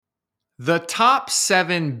The top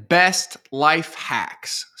 7 best life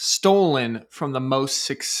hacks stolen from the most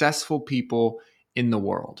successful people in the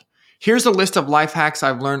world. Here's a list of life hacks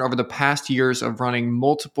I've learned over the past years of running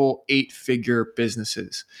multiple 8-figure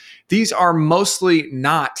businesses. These are mostly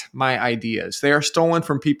not my ideas. They are stolen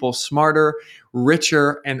from people smarter,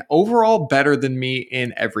 richer, and overall better than me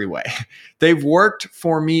in every way. They've worked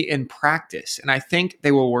for me in practice, and I think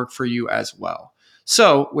they will work for you as well.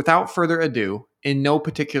 So, without further ado, in no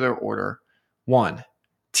particular order, 1,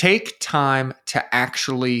 take time to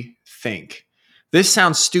actually think. This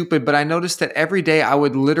sounds stupid, but I noticed that every day I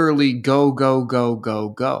would literally go, go, go, go,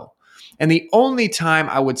 go. And the only time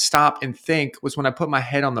I would stop and think was when I put my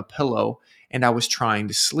head on the pillow and I was trying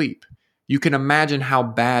to sleep. You can imagine how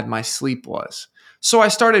bad my sleep was. So I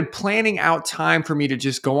started planning out time for me to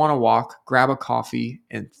just go on a walk, grab a coffee,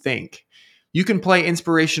 and think. You can play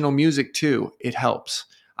inspirational music too. It helps.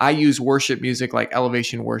 I use worship music like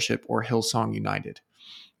Elevation Worship or Hillsong United.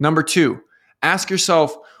 Number 2, ask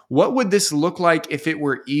yourself, what would this look like if it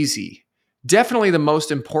were easy? Definitely the most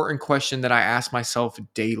important question that I ask myself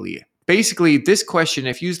daily. Basically, this question,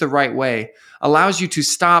 if used the right way, allows you to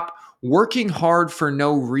stop working hard for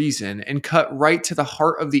no reason and cut right to the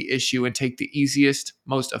heart of the issue and take the easiest,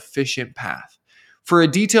 most efficient path. For a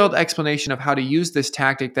detailed explanation of how to use this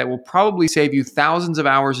tactic that will probably save you thousands of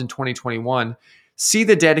hours in 2021, see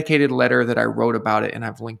the dedicated letter that I wrote about it, and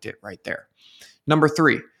I've linked it right there. Number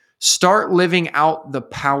 3, start living out the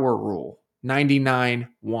power rule,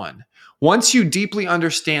 99-1. Once you deeply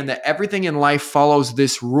understand that everything in life follows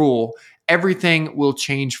this rule, everything will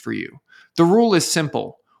change for you. The rule is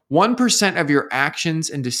simple. 1% of your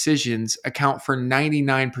actions and decisions account for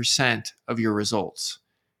 99% of your results.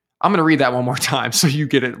 I'm going to read that one more time so you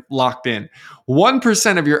get it locked in.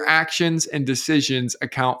 1% of your actions and decisions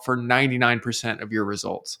account for 99% of your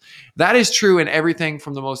results. That is true in everything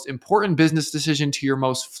from the most important business decision to your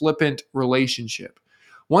most flippant relationship.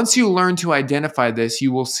 Once you learn to identify this,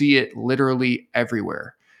 you will see it literally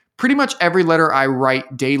everywhere. Pretty much every letter I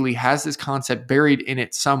write daily has this concept buried in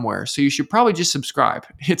it somewhere, so you should probably just subscribe.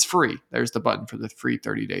 It's free. There's the button for the free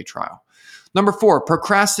 30-day trial. Number 4,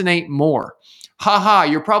 procrastinate more. Haha,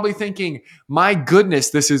 you're probably thinking, my goodness,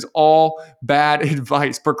 this is all bad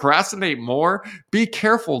advice. Procrastinate more? Be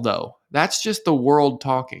careful though. That's just the world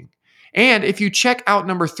talking. And if you check out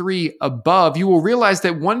number 3 above, you will realize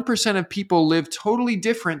that 1% of people live totally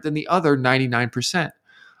different than the other 99%.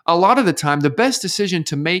 A lot of the time, the best decision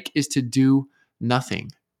to make is to do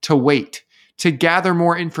nothing, to wait, to gather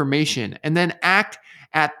more information, and then act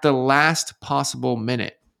at the last possible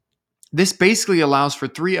minute. This basically allows for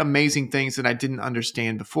 3 amazing things that I didn't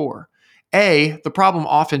understand before. A, the problem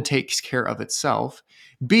often takes care of itself.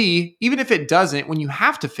 B, even if it doesn't, when you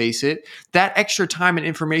have to face it, that extra time and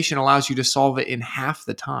information allows you to solve it in half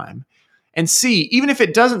the time. And C, even if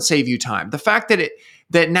it doesn't save you time, the fact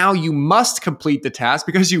that now you must complete the task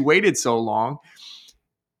because you waited so long,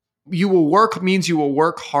 means you will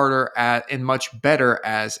work harder and much better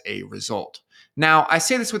as a result. Now, I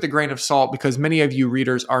say this with a grain of salt because many of you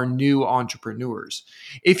readers are new entrepreneurs.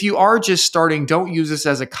 If you are just starting, don't use this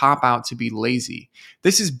as a cop-out to be lazy.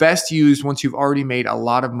 This is best used once you've already made a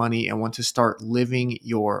lot of money and want to start living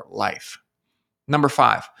your life. Number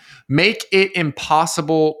 5, make it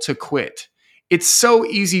impossible to quit. It's so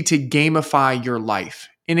easy to gamify your life.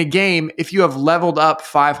 In a game, if you have leveled up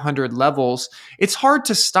 500 levels, it's hard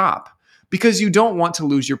to stop because you don't want to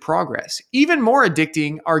lose your progress. Even more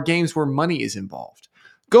addicting are games where money is involved.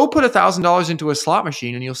 Go put $1,000 into a slot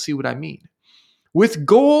machine and you'll see what I mean. With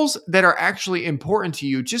goals that are actually important to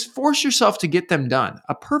you, just force yourself to get them done.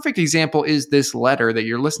 A perfect example is this letter that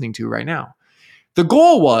you're listening to right now. The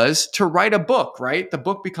goal was to write a book, right? The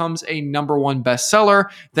book becomes a #1 bestseller.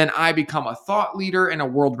 Then I become a thought leader and a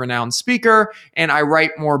world-renowned speaker, and I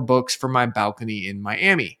write more books for my balcony in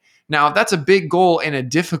Miami. Now, that's a big goal and a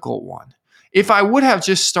difficult one. If I would have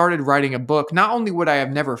just started writing a book, not only would I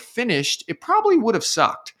have never finished, it probably would have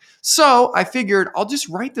sucked. So I figured I'll just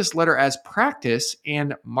write this letter as practice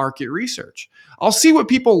and market research. I'll see what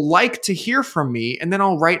people like to hear from me, and then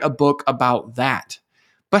I'll write a book about that.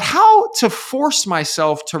 But how to force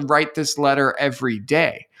myself to write this letter every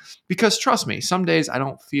day? Because trust me, some days I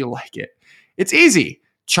don't feel like it. It's easy.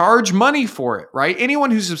 Charge money for it, right?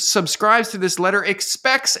 Anyone who subscribes to this letter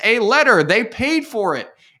expects a letter. They paid for it.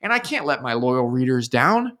 And I can't let my loyal readers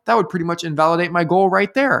down. That would pretty much invalidate my goal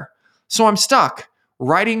right there. So I'm stuck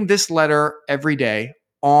writing this letter every day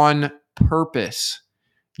on purpose.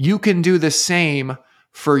 You can do the same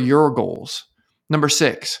for your goals. Number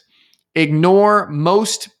 6, ignore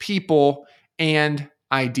most people and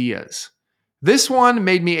ideas. This one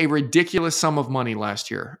made me a ridiculous sum of money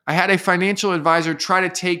last year. I had a financial advisor try to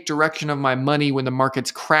take direction of my money when the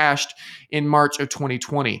markets crashed in March of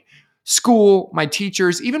 2020. School, my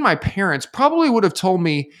teachers, even my parents probably would have told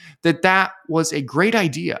me that that was a great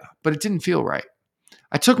idea, but it didn't feel right.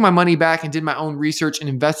 I took my money back and did my own research and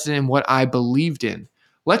invested in what I believed in.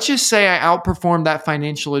 Let's just say I outperformed that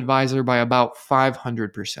financial advisor by about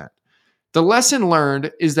 500%. The lesson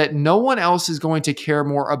learned is that no one else is going to care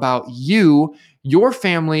more about you, your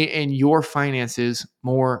family, and your finances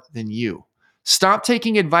more than you. Stop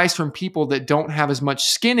taking advice from people that don't have as much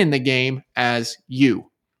skin in the game as you.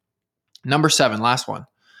 Number 7, last one.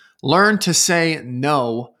 Learn to say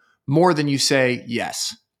no more than you say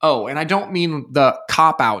yes. Oh, and I don't mean the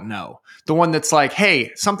cop out no. The one that's like,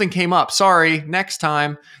 hey, something came up. Sorry, next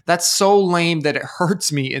time. That's so lame that it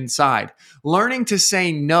hurts me inside. Learning to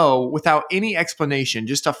say no without any explanation,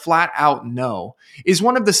 just a flat out no, is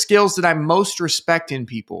one of the skills that I most respect in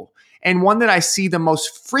people, and one that I see the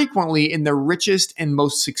most frequently in the richest and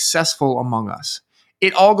most successful among us.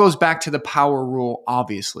 It all goes back to the power rule,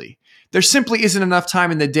 obviously. There simply isn't enough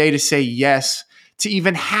time in the day to say yes to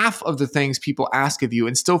even half of the things people ask of you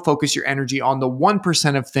and still focus your energy on the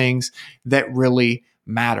 1% of things that really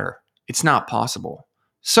matter. It's not possible.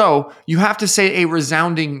 So you have to say a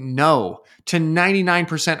resounding no to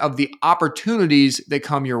 99% of the opportunities that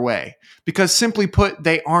come your way. Because simply put,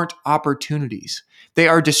 they aren't opportunities. They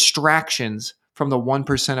are distractions from the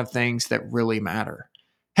 1% of things that really matter.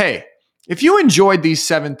 Hey, if you enjoyed these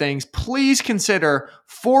 7 things, please consider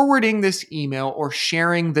forwarding this email or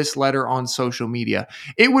sharing this letter on social media.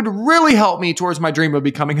 It would really help me towards my dream of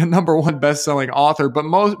becoming a #1 best-selling author, but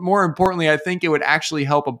more importantly, I think it would actually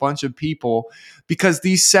help a bunch of people because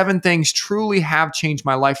these 7 things truly have changed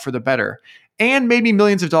my life for the better and made me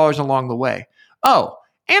millions of dollars along the way. Oh,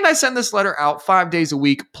 and I send this letter out 5 days a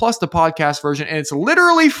week plus the podcast version, and it's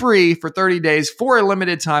literally free for 30 days for a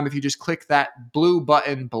limited time if you just click that blue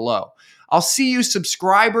button below. I'll see you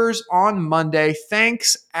subscribers on Monday.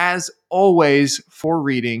 Thanks as always for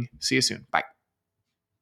reading. See you soon. Bye.